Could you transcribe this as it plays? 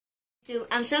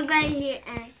I'm so glad you're here,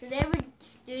 and today we're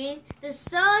doing the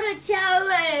soda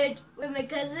challenge with my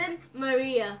cousin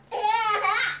Maria.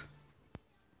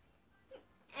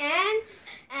 And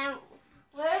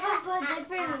we're gonna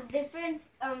put different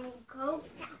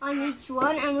cokes on each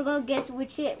one, and we're gonna guess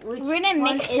which we're gonna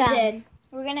mix them. In.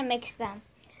 We're gonna mix them.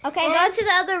 Okay, go to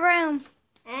the other room.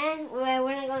 And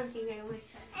we're not gonna see her which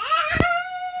one.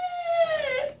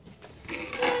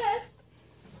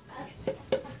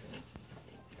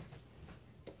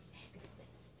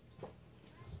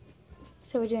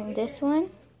 So we're doing this one.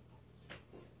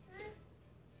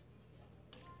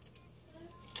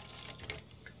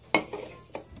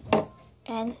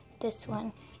 And this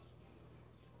one.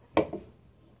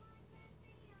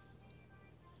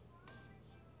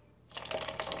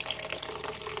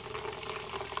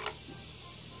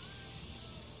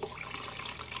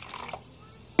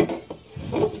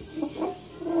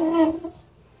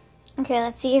 Okay,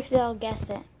 let's see if they'll guess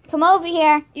it. Come over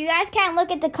here. You guys can't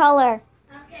look at the color.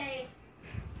 Okay.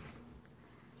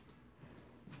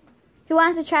 Who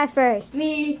wants to try first?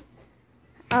 Me.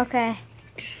 Okay.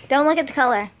 Don't look at the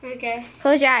color. Okay.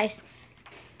 Close your eyes.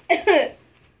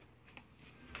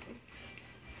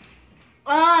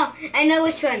 Oh, I know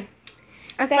which one.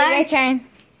 Okay, Bye. your turn.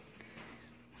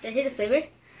 Did I say the flavor?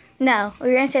 No,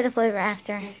 we're going to say the flavor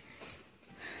after.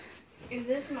 Is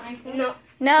this my phone? No.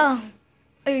 No.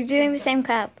 You're doing the same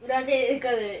cup. Don't say the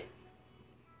color.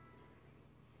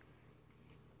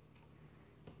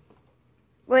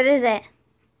 What is it?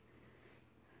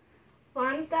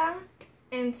 Fanta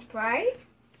and Sprite.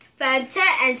 Fanta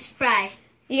and Sprite.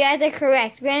 You guys are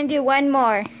correct. We're going to do one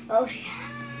more. Oh,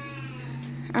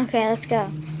 yeah. Okay, let's go.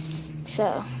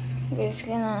 So, we're just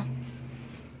going to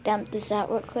dump this out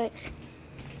real quick.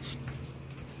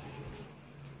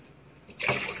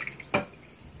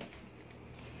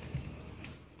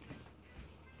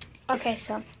 Okay,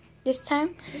 so this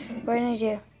time we're going to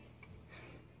do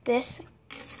this.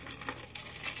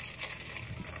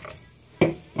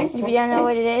 If you don't know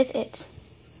what it is, it's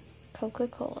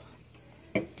Coca-Cola.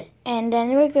 And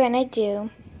then we're going to do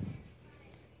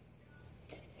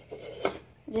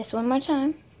this one more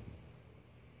time.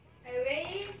 Are you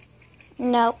ready?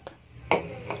 Nope.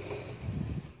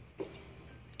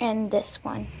 And this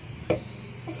one.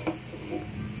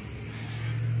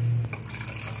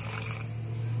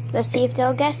 Let's see if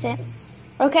they'll guess it.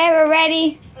 Okay, we're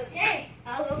ready. Okay,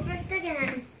 I'll go first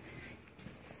again.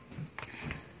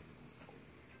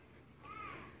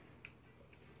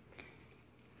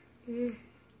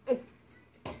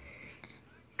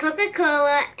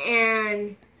 Coca-Cola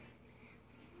and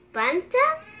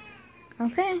Fanta?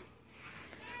 Okay.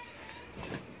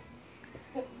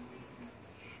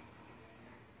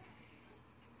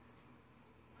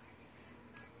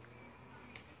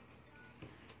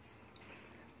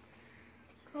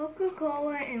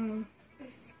 Coca-Cola and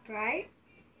Sprite?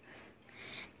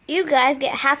 You guys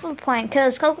get half a point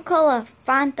because it's Coca-Cola,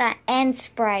 Fanta, and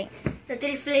Sprite. The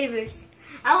 3 flavors.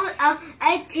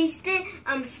 I tasted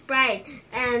Sprite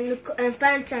and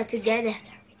Fanta together.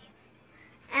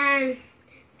 And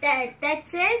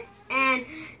that's it. And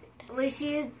we'll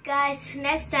see you guys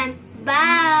next time.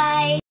 Bye.